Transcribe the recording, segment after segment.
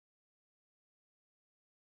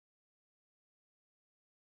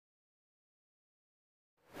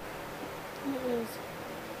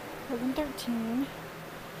$11.13.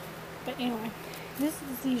 But anyway, this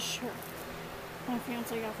is the shirt my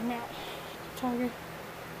fiance got from Target.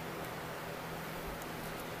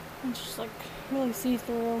 It's just like really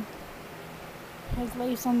see-through. Has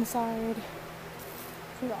lace on the side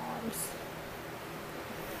for the arms.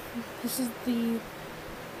 This is the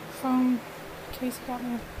foam case he got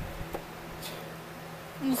me.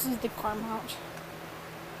 And this is the car mount.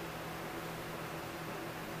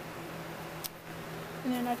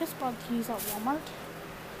 And then I just bought these at Walmart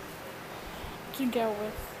to go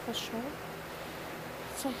with the shirt.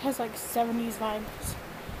 So it has like 70s vibes.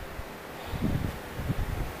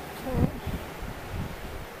 So,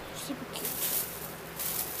 super cute.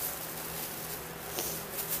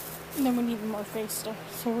 And then we need more face stuff,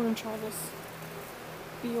 so we're gonna try this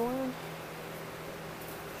Fianće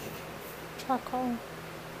charcoal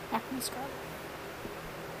acne scrub.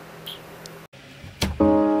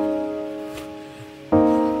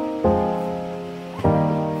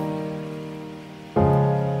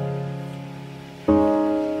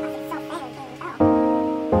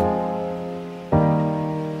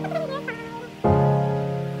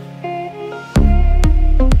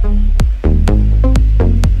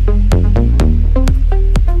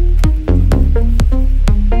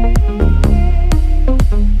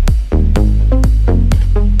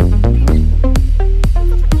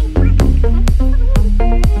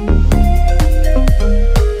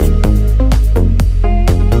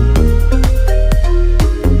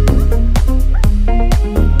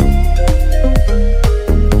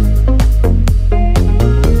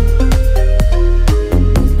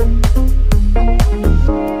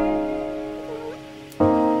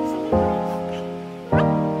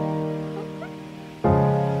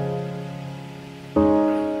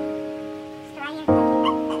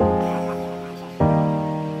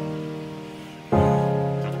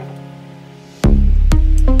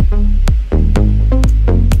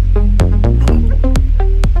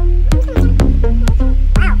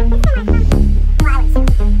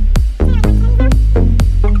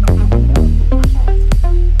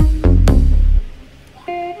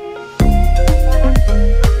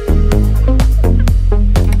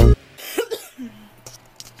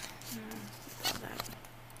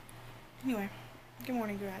 Anyway, good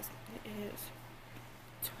morning, guys. It is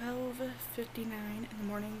 12:59 in the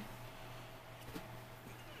morning.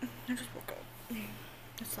 I just woke up.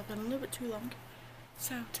 I slept in a little bit too long.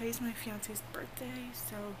 So today's my fiance's birthday,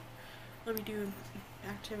 so we'll be doing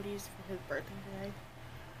activities for his birthday today.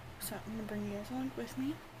 So I'm gonna bring you guys along with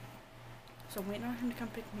me. So I'm waiting on him to come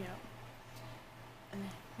pick me up, and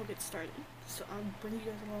then we'll get started. So I'll bring you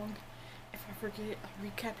guys along. If I forget, I'll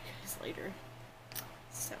recap you guys later.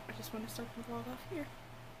 So I just want to start the vlog off here.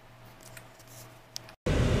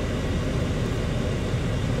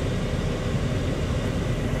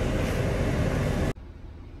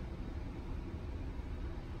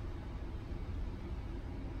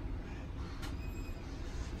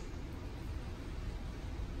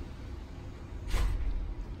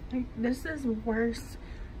 Like, this is worse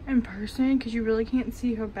in person because you really can't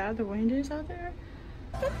see how bad the wind is out there.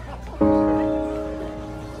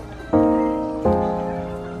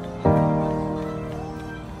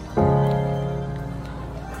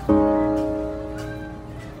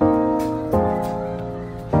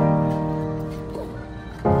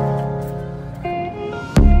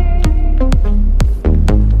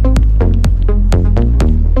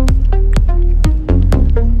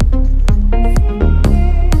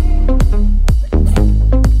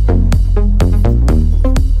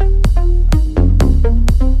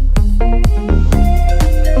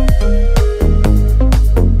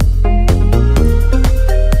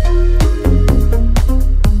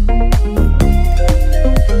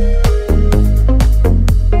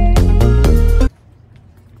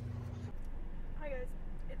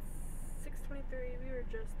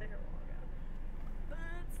 Just there a while ago, but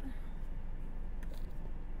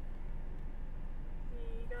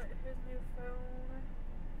he got his new phone.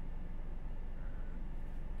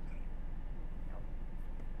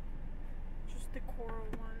 Just the Coral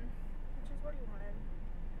one, which is what he wanted.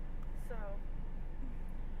 So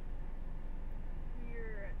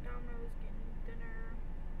we're at Domino's getting dinner.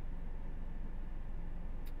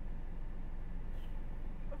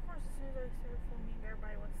 Of course, as soon as I start filming,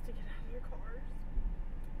 everybody wants to get out of their cars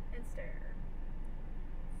and stare.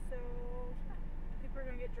 So people are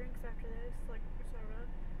gonna get drinks after this, like soda,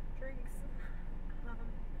 drinks.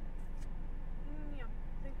 Yeah,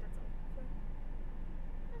 I think that's all. So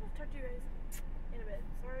I'll talk to you guys in a bit.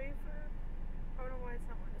 Sorry for, I don't know why it's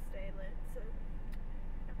not wanting to stay lit. So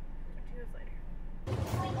yeah, talk to you guys later.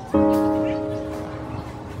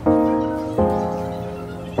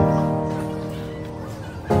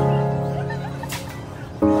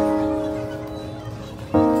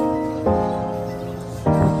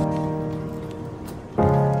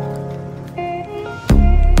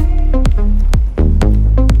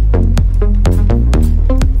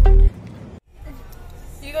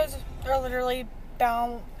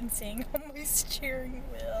 steering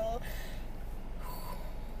wheel.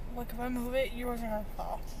 Like if I move it, yours are gonna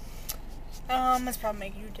fall. It's probably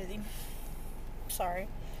making you dizzy. Sorry.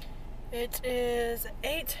 It is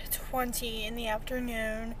 8:20 in the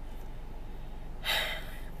afternoon.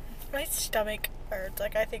 My stomach hurts.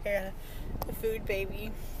 Like I think I got a food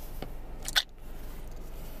baby.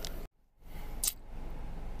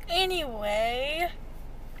 Anyway,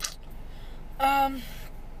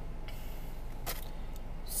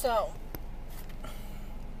 so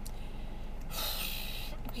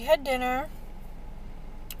we had dinner,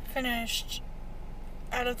 finished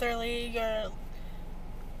out of their league, or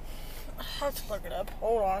I have to look it up,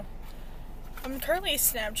 hold on. I'm currently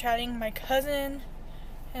Snapchatting my cousin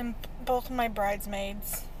and both of my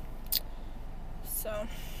bridesmaids, so,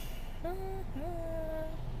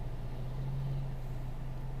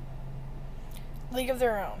 League of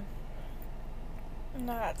Their Own.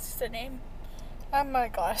 That's the name. I have my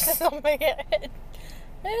glasses on my head.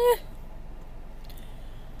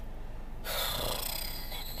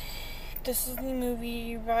 This is the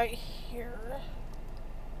movie right here.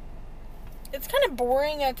 It's kind of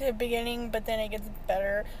boring at the beginning, but then it gets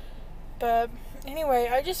better. But anyway,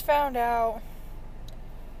 I just found out.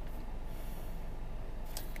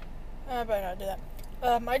 I better not do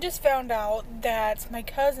that. I just found out that my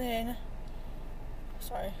cousin.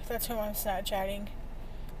 Sorry, that's who I'm Snapchatting.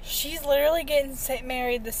 She's literally getting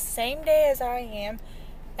married the same day as I am,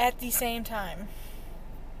 at the same time.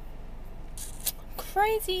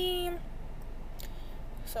 Crazy.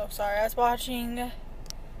 So sorry, I was watching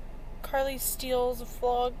Carly Steele's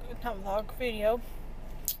video,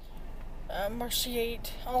 where she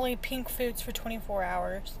ate only pink foods for 24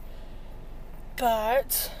 hours.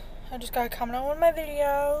 But I just got a comment on one of my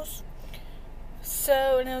videos.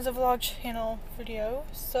 So, and it was a vlog channel video.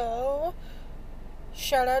 So,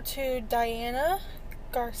 shout out to Diana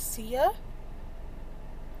Garcia.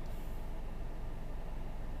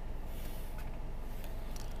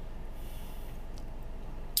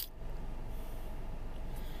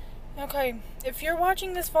 Okay, if you're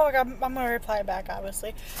watching this vlog, I'm gonna reply back,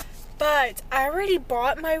 obviously. But I already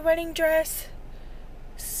bought my wedding dress.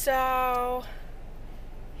 So,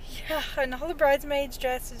 yeah, and all the bridesmaids'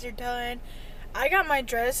 dresses are done. I got my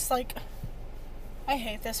dress, like, I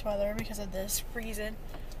hate this weather because of this reason.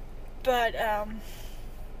 But, I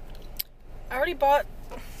already bought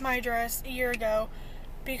my dress a year ago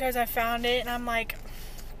because I found it and I'm like,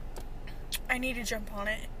 I need to jump on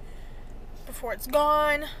it before it's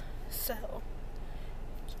gone. So,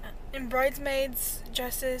 in bridesmaids'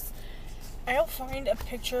 dresses, I'll find a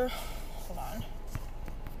picture. Hold on.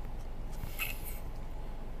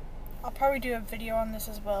 I'll probably do a video on this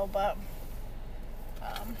as well, but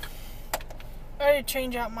I had to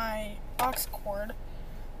change out my aux cord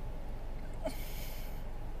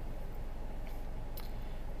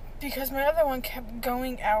because my other one kept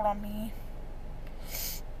going out on me.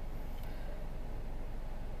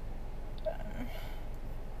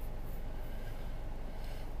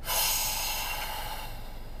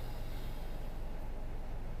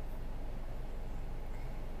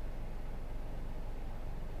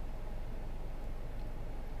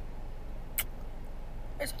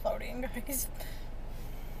 It's loading, guys.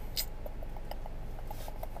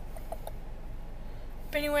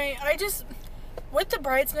 But anyway, with the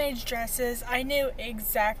bridesmaids' dresses, I knew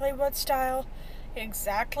exactly what style,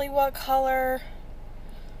 exactly what color.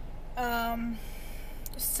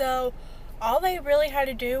 So all they really had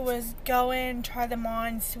to do was go in, try them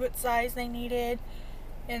on, see what size they needed,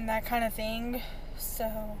 and that kind of thing.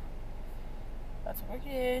 So that's what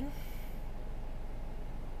we did.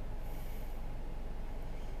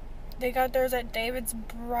 They got theirs at David's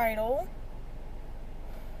Bridal.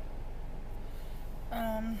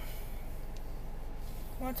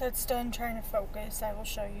 Once that's done trying to focus, I will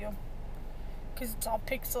show you. Because it's all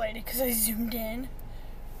pixelated because I zoomed in.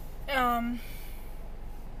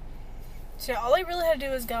 So all I really had to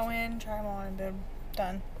do was go in, try them on, and boom,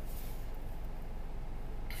 done.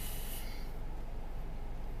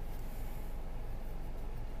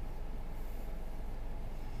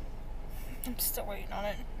 I'm still waiting on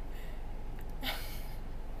it.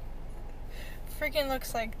 Freaking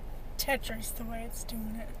looks like Tetris the way it's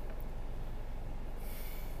doing it.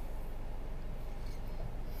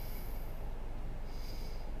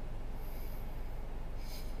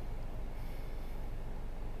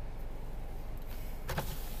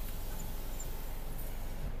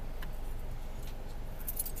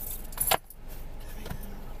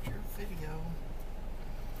 Your video.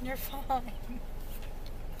 You're fine.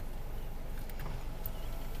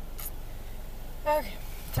 Okay,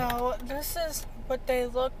 so this is what they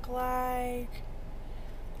look like.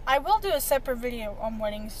 I will do a separate video on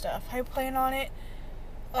wedding stuff. I plan on it.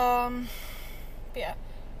 But yeah,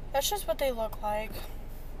 that's just what they look like.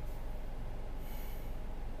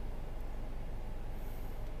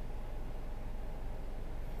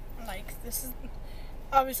 Like, this is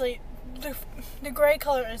obviously the gray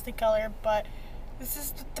color is the color, but this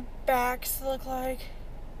is what the backs look like.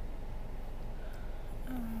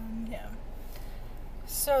 Yeah.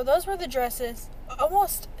 So those were the dresses.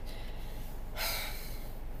 Almost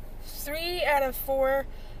 3 out of 4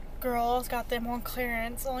 girls got them on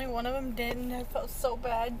clearance. Only one of them didn't. I felt so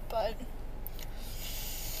bad, but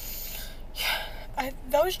yeah,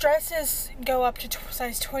 those dresses go up to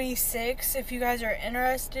size 26. If you guys are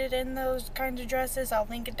interested in those kinds of dresses, I'll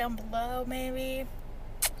link it down below maybe.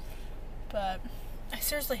 But I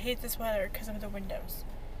seriously hate this weather because of the windows.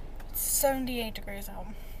 It's 78 degrees out.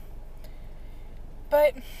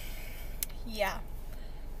 But yeah,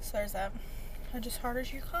 so there's that. I just heart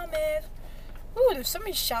as you comment. Ooh, there's so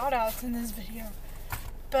many shout outs in this video.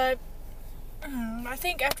 But I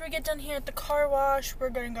think after we get done here at the car wash,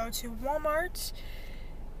 we're gonna go to Walmart.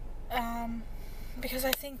 Because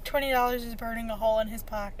I think $20 is burning a hole in his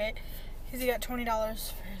pocket. Because he got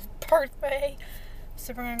 $20 for his birthday.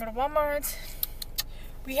 So we're gonna go to Walmart.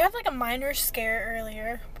 We had like a minor scare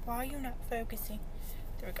earlier. Why are you not focusing?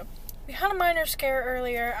 There we go. We had a minor scare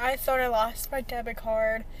earlier. I thought I lost my debit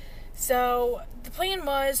card. So the plan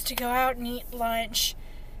was to go out and eat lunch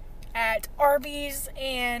at Arby's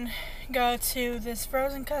and go to this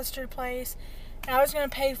frozen custard place. And I was going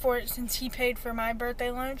to pay for it since he paid for my birthday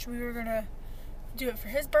lunch. We were going to do it for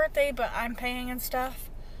his birthday, but I'm paying and stuff.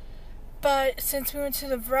 But since we went to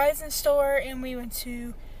the Verizon store and we went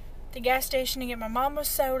to the gas station to get my mama's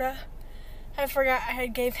soda, I forgot I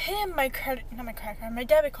had gave him my my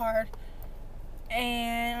debit card,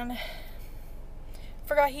 and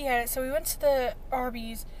forgot he had it. So we went to the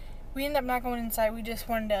Arby's. We ended up not going inside. We just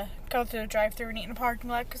wanted to go through the drive-thru and eat in the parking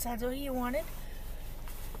lot because that's what he wanted.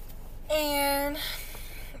 And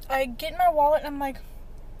I get in my wallet and I'm like,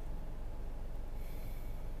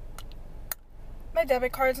 my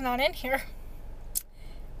debit card's not in here.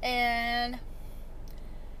 And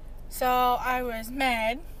so I was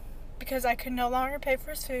mad because I could no longer pay for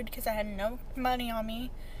his food because I had no money on me.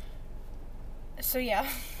 So yeah.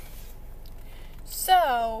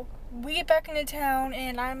 So we get back into town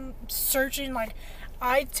and I'm searching, like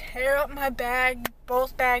I tear up my bag,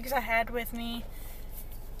 both bags I had with me.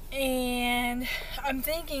 And I'm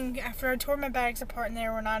thinking after I tore my bags apart and they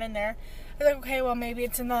were not in there, I was like, okay, well maybe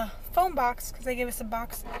it's in the phone box because they gave us a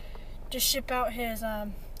box to ship out his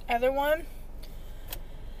other one.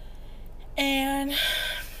 And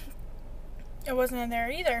it wasn't in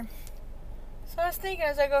there either. So I was thinking, I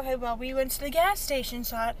was like, okay, well, we went to the gas station,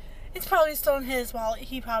 so it's probably still in his wallet.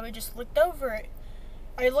 He probably just looked over it.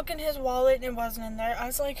 I look in his wallet and it wasn't in there. I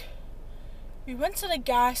was like, we went to the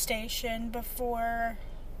gas station before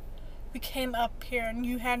we came up here and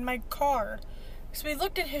you had my card. So we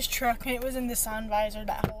looked at his truck and it was in the sun visor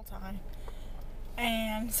that whole time.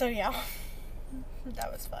 And so yeah,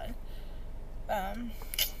 that was fun.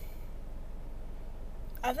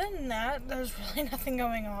 Other than that, there's really nothing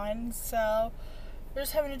going on, so we're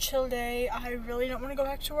just having a chill day. I really don't want to go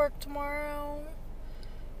back to work tomorrow.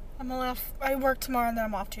 I work tomorrow and then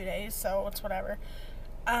I'm off 2 days, so it's whatever.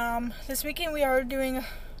 This weekend we are doing a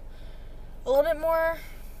little bit more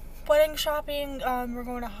wedding shopping. We're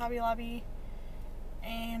going to Hobby Lobby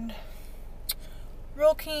and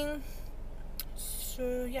Royal King.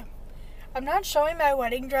 So yeah, I'm not showing my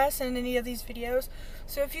wedding dress in any of these videos.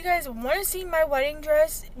 So if you guys want to see my wedding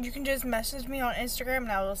dress, you can just message me on Instagram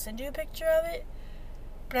and I will send you a picture of it.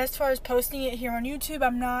 But as far as posting it here on YouTube,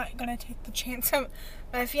 I'm not going to take the chance of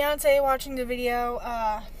my fiance watching the video.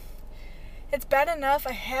 It's bad enough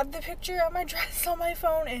I have the picture of my dress on my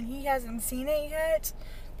phone and he hasn't seen it yet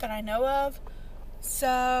that I know of.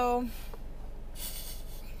 So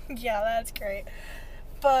yeah, that's great.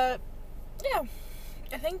 But yeah,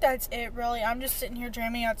 I think that's it really. I'm just sitting here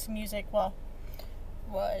jamming out some music. Well,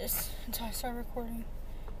 was until I start recording.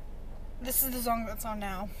 This is the song that's on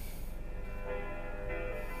now.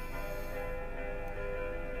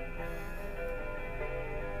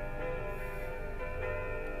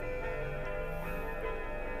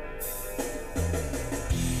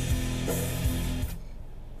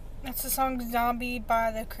 That's the song Zombie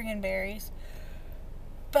by the Cranberries.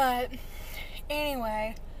 But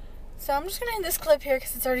anyway, so I'm just gonna end this clip here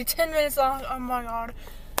because it's already 10 minutes long. Oh my god.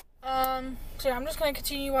 So yeah, I'm just gonna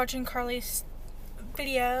continue watching Carly's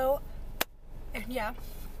video, and yeah,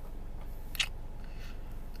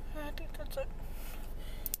 I think that's it.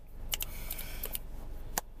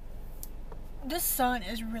 this sun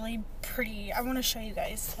is really pretty. I want to show you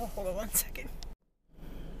guys, so hold on 1 second.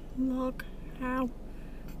 Look how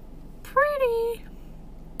pretty.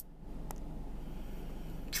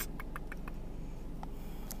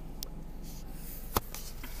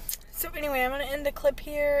 So anyway, I'm going to end the clip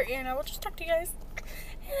here, and I will just talk to you guys.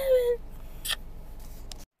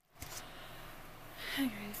 Hi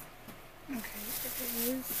guys. Okay, it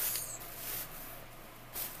is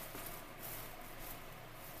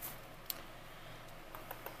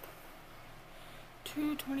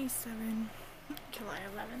 (2/27), July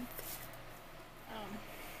 11th. I'm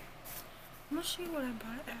gonna show you what I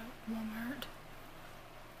bought at Walmart.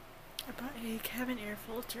 I bought a cabin air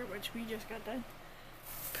filter, which we just got done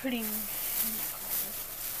putting in the car.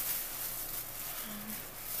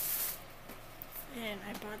 And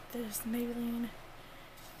I bought this Maybelline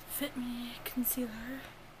Fit Me concealer.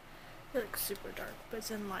 It looks super dark, but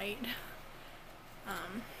it's in light.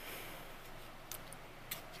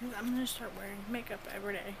 Because I'm gonna start wearing makeup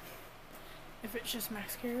every day. If it's just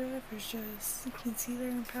mascara, if it's just concealer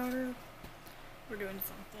and powder, we're doing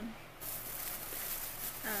something.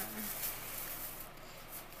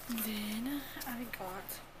 Then I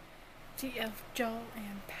got the e.l.f. gel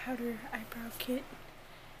and powder eyebrow kit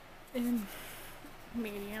in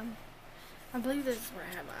medium. I believe this is what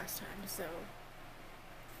I had last time, so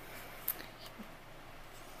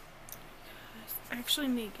I actually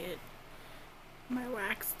need to get my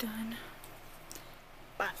wax done,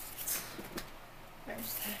 but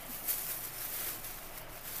there's that.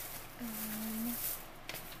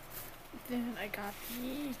 Then I got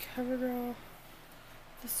the CoverGirl,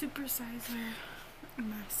 the Super Sizer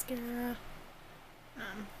mascara.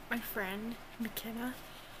 My friend McKenna,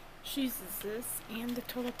 she uses this and the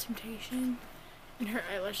Total Temptation, and her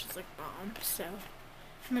eyelashes look bomb, so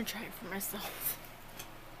I'm gonna try it for myself.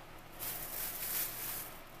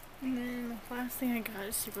 And then the last thing I got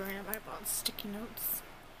is super random. I bought sticky notes,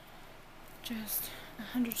 just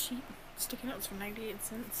 100 sheet sticky notes for 98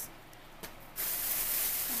 cents.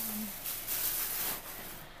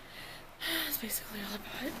 That's basically all I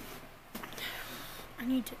bought. I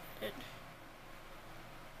need to edit.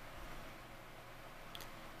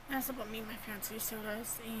 I also bought me and my fancy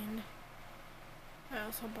sodas, and I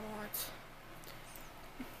also bought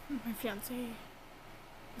my fiance's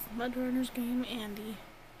Mud Runners game and the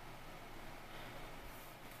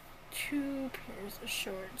 2 pairs of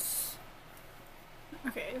shorts.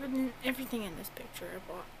 Okay, everything in this picture I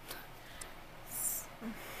bought. So,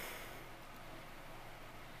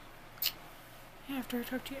 after I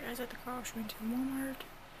talked to you guys at the car wash, we went to Walmart,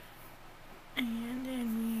 and then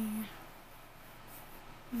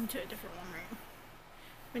we went to a different Walmart.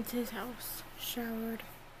 Went to his house, showered,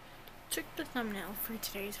 took the thumbnail for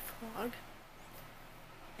today's vlog,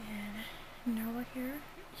 and now we're here.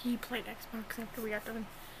 He played Xbox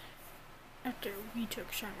after we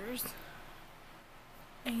took showers,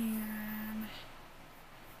 and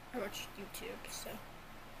I watched YouTube, so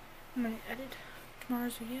I'm gonna edit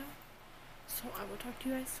tomorrow's video, so I will talk to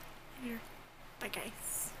you guys later. Bye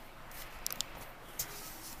guys.